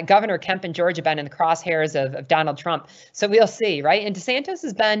 has Governor Kemp in Georgia been in the crosshairs of Donald Trump. So we'll see, right? And DeSantis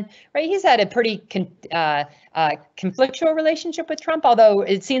has been, right, he's had a pretty conflictual relationship with Trump, although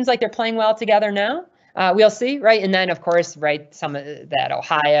it seems like they're playing well together now. We'll see, right? And then, of course, right, some of that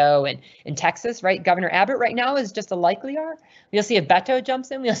Ohio and Texas, right? Governor Abbott right now is just a likely are. We'll see if Beto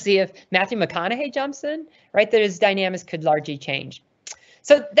jumps in. We'll see if Matthew McConaughey jumps in, right? That his dynamics could largely change.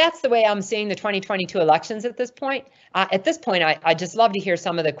 So that's the way I'm seeing the 2022 elections at this point. At this point, I'd just love to hear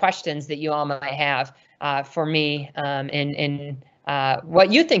some of the questions that you all might have for me and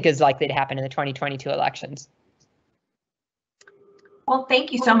what you think is likely to happen in the 2022 elections. Well,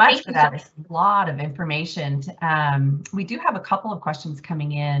 thank you so much for that. It's a lot of information. We do have a couple of questions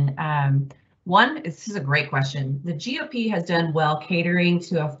coming in. One, this is a great question. The GOP has done well catering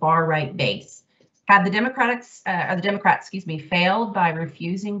to a far-right base. Have the Democrats, failed by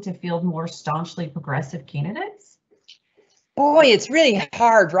refusing to field more staunchly progressive candidates? Boy, it's really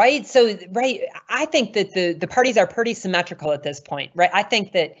hard, right? So, right, I think that the parties are pretty symmetrical at this point, right? I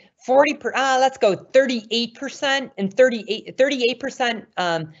think that let's go 38% and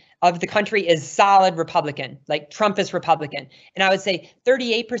 38% of the country is solid Republican, like Trump is Republican. And I would say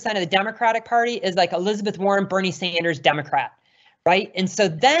 38% of the Democratic Party is like Elizabeth Warren, Bernie Sanders, Democrat, right? And so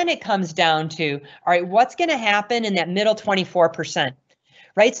then it comes down to, all right, what's going to happen in that middle 24%?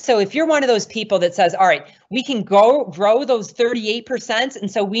 Right. So if you're one of those people that says, all right, we can grow those 38%. And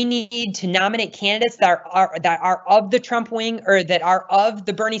so we need to nominate candidates that are of the Trump wing or that are of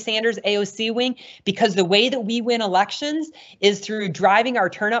the Bernie Sanders AOC wing, because the way that we win elections is through driving our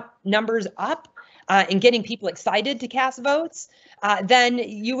turnout numbers up and getting people excited to cast votes. Then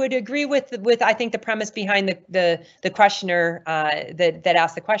you would agree with I think the premise behind the questioner that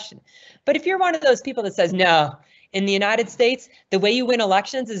asked the question. But if you're one of those people that says, no, in the United States, the way you win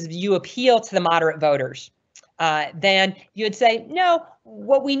elections is you appeal to the moderate voters. Then you would say, no,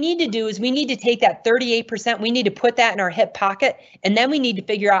 what we need to do is we need to take that 38%, we need to put that in our hip pocket, and then we need to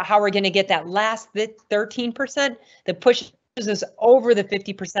figure out how we're going to get that last 13% that pushes us over the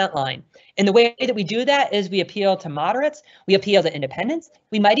 50% line. And the way that we do that is we appeal to moderates, we appeal to independents.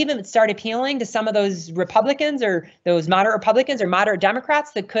 We might even start appealing to some of those Republicans or those moderate Republicans or moderate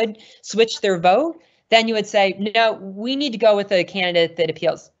Democrats that could switch their vote. Then you would say, no, we need to go with a candidate that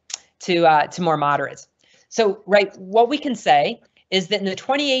appeals to more moderates. So, right, what we can say is that in the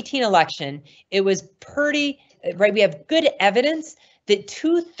 2018 election, it was pretty, right, we have good evidence that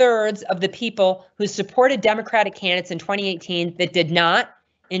 2/3 of the people who supported Democratic candidates in 2018 that did not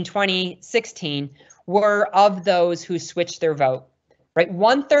in 2016 were of those who switched their vote. Right,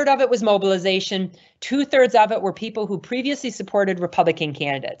 1/3 of it was mobilization, 2/3 of it were people who previously supported Republican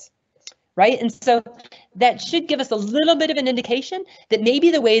candidates. Right. And so that should give us a little bit of an indication that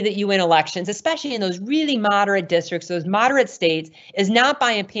maybe the way that you win elections, especially in those really moderate districts, those moderate states, is not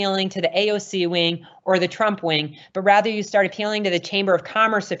by appealing to the AOC wing or the Trump wing, but rather you start appealing to the Chamber of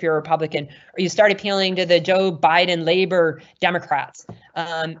Commerce if you're a Republican, or you start appealing to the Joe Biden Labor Democrats.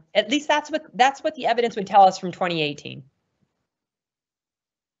 At least that's what the evidence would tell us from 2018.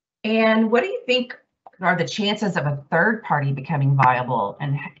 And what do you think are the chances of a third party becoming viable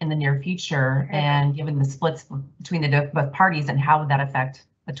and in the near future, and given the splits between both parties, and how would that affect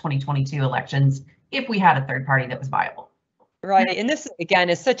the 2022 elections if we had a third party that was viable? Right. And this, again,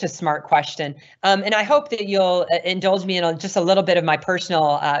 is such a smart question. And I hope that you'll indulge me in just a little bit of my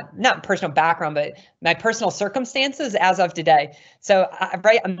personal, not personal background, but my personal circumstances as of today. So,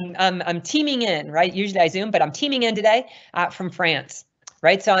 right, I'm teaming in, right? Usually I Zoom, but I'm teaming in today from France.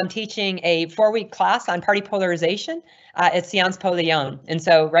 Right, so I'm teaching a 4-week class on party polarization at Sciences Po Lyon. And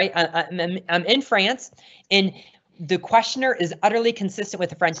so, right, I'm in France, and the questioner is utterly consistent with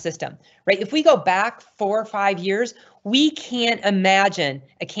the French system. Right, if we go back 4 or 5 years, we can't imagine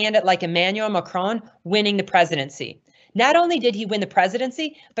a candidate like Emmanuel Macron winning the presidency. Not only did he win the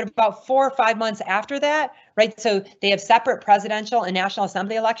presidency, but about 4 or 5 months after that, right? So they have separate presidential and National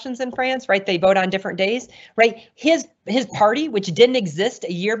Assembly elections in France, right? They vote on different days, right? His party, which didn't exist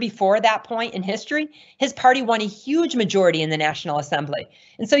a year before that point in history, his party won a huge majority in the National Assembly.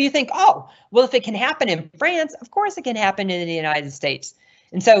 And so you think, oh, well, if it can happen in France, of course it can happen in the United States.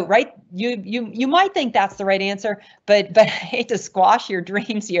 And so, right, you might think that's the right answer, but I hate to squash your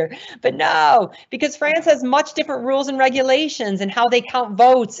dreams here, but no, because France has much different rules and regulations and how they count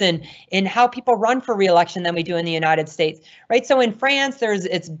votes and how people run for re-election than we do in the United States, right? So in France,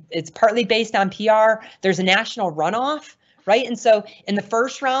 it's partly based on PR. There's a national runoff. Right. And so in the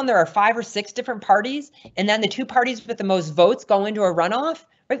first round, there are 5 or 6 different parties, and then the 2 parties with the most votes go into a runoff.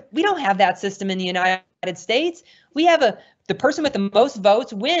 Right? We don't have that system in the United States. We have the person with the most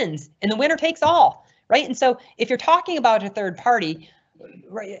votes wins, and the winner takes all. Right. And so if you're talking about a third party,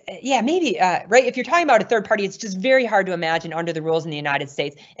 right, yeah, maybe, right, if you're talking about a third party, it's just very hard to imagine under the rules in the United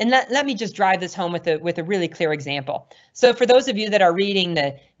States. And let me just drive this home with a really clear example. So for those of you that are reading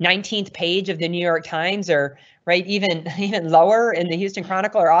the 19th page of the New York Times, or right, even lower in the Houston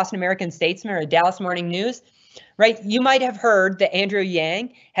Chronicle or Austin American Statesman or Dallas Morning News, right, you might have heard that Andrew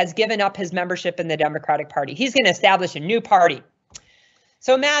Yang has given up his membership in the Democratic Party. He's going to establish a new party.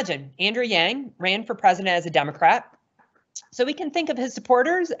 So imagine Andrew Yang ran for president as a Democrat. So we can think of his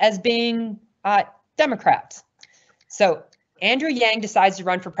supporters as being Democrats. So Andrew Yang decides to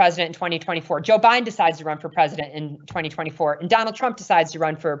run for president in 2024. Joe Biden decides to run for president in 2024. And Donald Trump decides to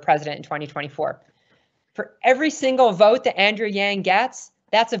run for president in 2024. For every single vote that Andrew Yang gets,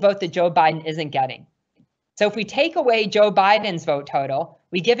 that's a vote that Joe Biden isn't getting. So if we take away Joe Biden's vote total,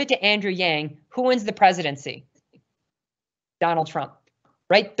 we give it to Andrew Yang, who wins the presidency? Donald Trump.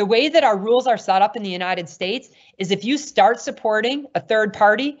 right? The way that our rules are set up in the United States is if you start supporting a third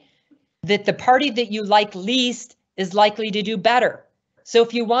party, that the party that you like least is likely to do better. So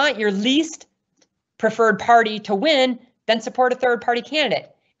if you want your least preferred party to win, then support a third party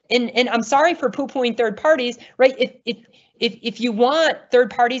candidate. And I'm sorry for poo-pooing third parties, right? If you want third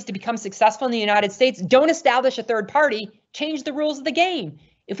parties to become successful in the United States, don't establish a third party, change the rules of the game.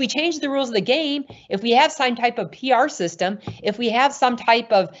 If we change the rules of the game, if we have some type of PR system, if we have some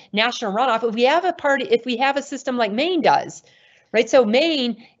type of national runoff, if we have a system like Maine does, right? So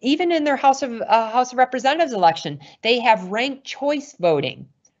Maine, even in their House of Representatives election, they have ranked choice voting,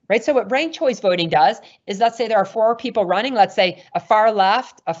 right? So what ranked choice voting does is, let's say there are 4 people running, let's say a far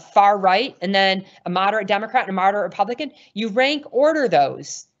left, a far right, and then a moderate Democrat and a moderate Republican. You rank order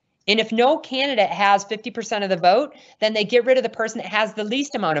those. And if no candidate has 50% of the vote, then they get rid of the person that has the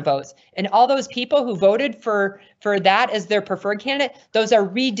least amount of votes. And all those people who voted for that as their preferred candidate, those are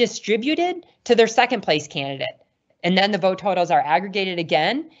redistributed to their second place candidate. And then the vote totals are aggregated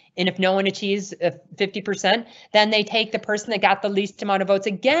again. And if no one achieves 50%, then they take the person that got the least amount of votes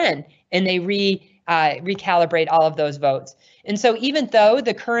again, and they recalibrate all of those votes. And so even though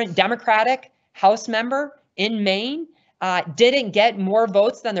the current Democratic House member in Maine didn't get more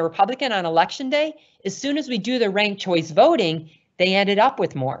votes than the Republican on election day, as soon as we do the ranked choice voting, they ended up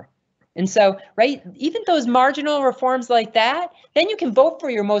with more. And so, right, even those marginal reforms like that, then you can vote for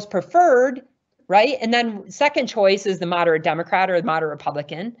your most preferred, right? And then second choice is the moderate Democrat or the moderate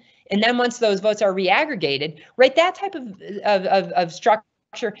Republican. And then once those votes are reaggregated, right, that type of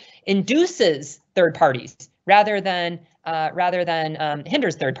structure induces third parties rather than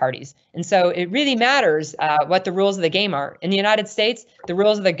hinders third parties. And so it really matters what the rules of the game are. In the United States, the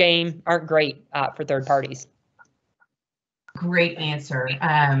rules of the game aren't great for third parties. Great answer.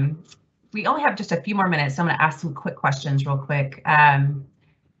 We only have just a few more minutes, so I'm going to ask some quick questions real quick.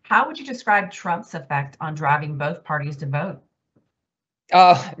 How would you describe Trump's effect on driving both parties to vote?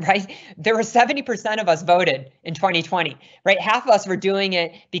 Oh, right. There were 70% of us voted in 2020, right? Half of us were doing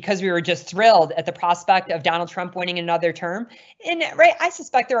it because we were just thrilled at the prospect of Donald Trump winning another term. And right, I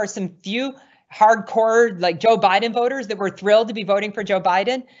suspect there are some few hardcore like Joe Biden voters that were thrilled to be voting for Joe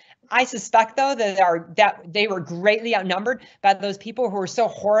Biden. I suspect, though, that they were greatly outnumbered by those people who were so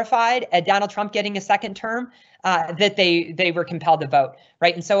horrified at Donald Trump getting a second term that they were compelled to vote,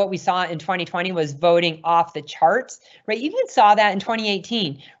 right? And so what we saw in 2020 was voting off the charts, right? You even saw that in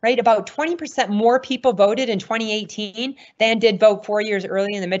 2018, right? About 20% more people voted in 2018 than did vote 4 years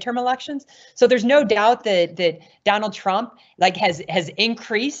early in the midterm elections. So there's no doubt that Donald Trump has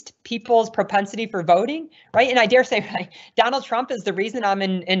increased people's propensity for voting, right? And I dare say, right, Donald Trump is the reason I'm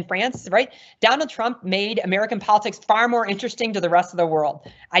in France, right? Donald Trump made American politics far more interesting to the rest of the world.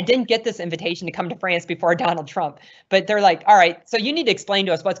 I didn't get this invitation to come to France before Donald Trump, but they're like, all right, so you need to explain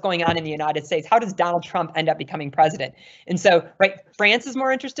to us what's going on in the United States. How does Donald Trump end up becoming president? And so, right, France is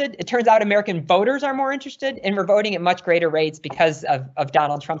more interested. It turns out American voters are more interested, and we're voting at much greater rates because of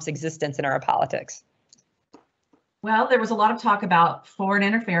Donald Trump's existence in our politics. Well, there was a lot of talk about foreign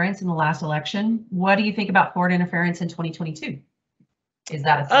interference in the last election. What do you think about foreign interference in 2022? Is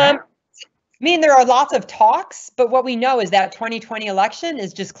that a threat? I mean, there are lots of talks, but what we know is that 2020 election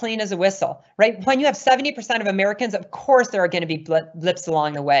is just clean as a whistle, right? When you have 70% of Americans, of course, there are going to be blips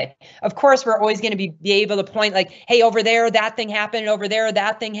along the way. Of course, we're always going to be able to point like, hey, over there, that thing happened, over there,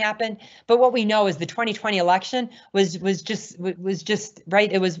 that thing happened. But what we know is the 2020 election was just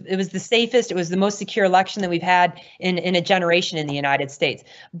right. It was the safest. It was the most secure election that we've had in a generation in the United States.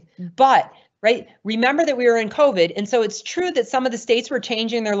 But right? Remember that we were in COVID. And so it's true that some of the states were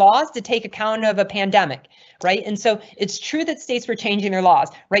changing their laws to take account of a pandemic, right? And so it's true that states were changing their laws,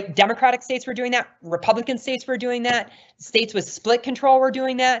 right? Democratic states were doing that. Republican states were doing that. States with split control were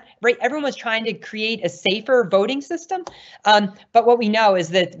doing that, right? Everyone was trying to create a safer voting system. But what we know is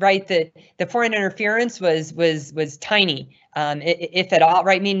that, right, the foreign interference was tiny. If at all,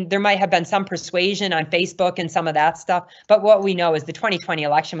 right? I mean, there might have been some persuasion on Facebook and some of that stuff, but what we know is the 2020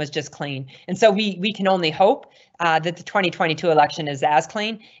 election was just clean. And so we can only hope that the 2022 election is as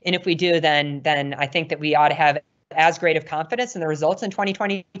clean. And if we do, then I think that we ought to have as great of confidence in the results in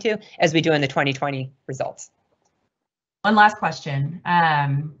 2022 as we do in the 2020 results. One last question.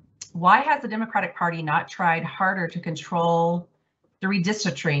 Why has the Democratic Party not tried harder to control the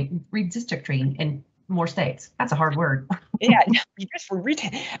redistricting in more states? That's a hard word. Yeah,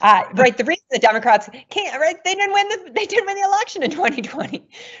 right. The reason the Democrats can't, right? They didn't win the election in 2020,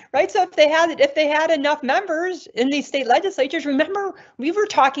 right? So if they had enough members in these state legislatures, remember we were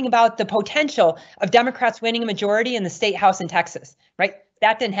talking about the potential of Democrats winning a majority in the state house in Texas, right?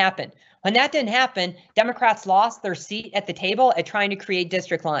 That didn't happen. When that didn't happen, Democrats lost their seat at the table at trying to create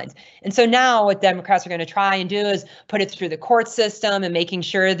district lines. And so now what Democrats are going to try and do is put it through the court system and making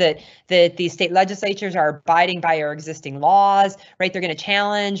sure that these state legislatures are abiding by our existing laws, right? They're going to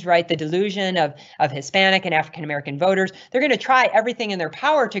challenge, right, the delusion of Hispanic and African American voters. They're going to try everything in their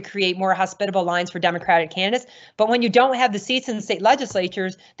power to create more hospitable lines for Democratic candidates. But when you don't have the seats in the state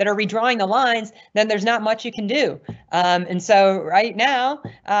legislatures that are redrawing the lines, then there's not much you can do. And so right now,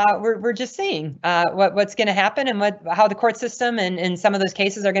 we're just seeing what's going to happen and how the court system and some of those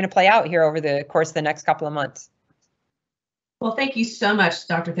cases are going to play out here over the course of the next couple of months. Well, thank you so much,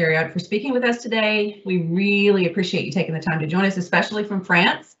 Dr. Theriault, for speaking with us today. We really appreciate you taking the time to join us, especially from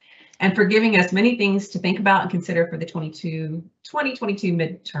France, and for giving us many things to think about and consider for the 2022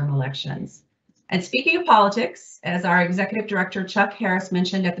 midterm elections. And speaking of politics, as our Executive Director Chuck Harris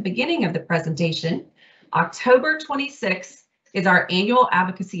mentioned at the beginning of the presentation, October 26th is our annual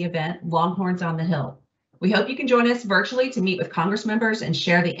advocacy event, Longhorns on the Hill. We hope you can join us virtually to meet with Congress members and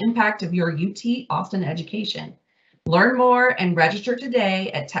share the impact of your UT Austin education. Learn more and register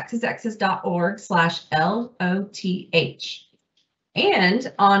today at texasexes.org/LOTH.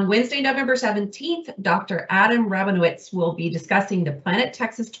 And on Wednesday, November 17th, Dr. Adam Rabinowitz will be discussing the Planet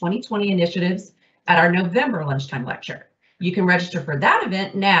Texas 2020 initiatives at our November lunchtime lecture. You can register for that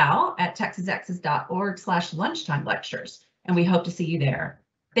event now at texasexes.org/lunchtime lectures, and we hope to see you there.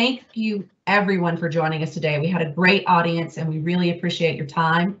 Thank you everyone for joining us today. We had a great audience and we really appreciate your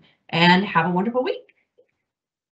time, and have a wonderful week.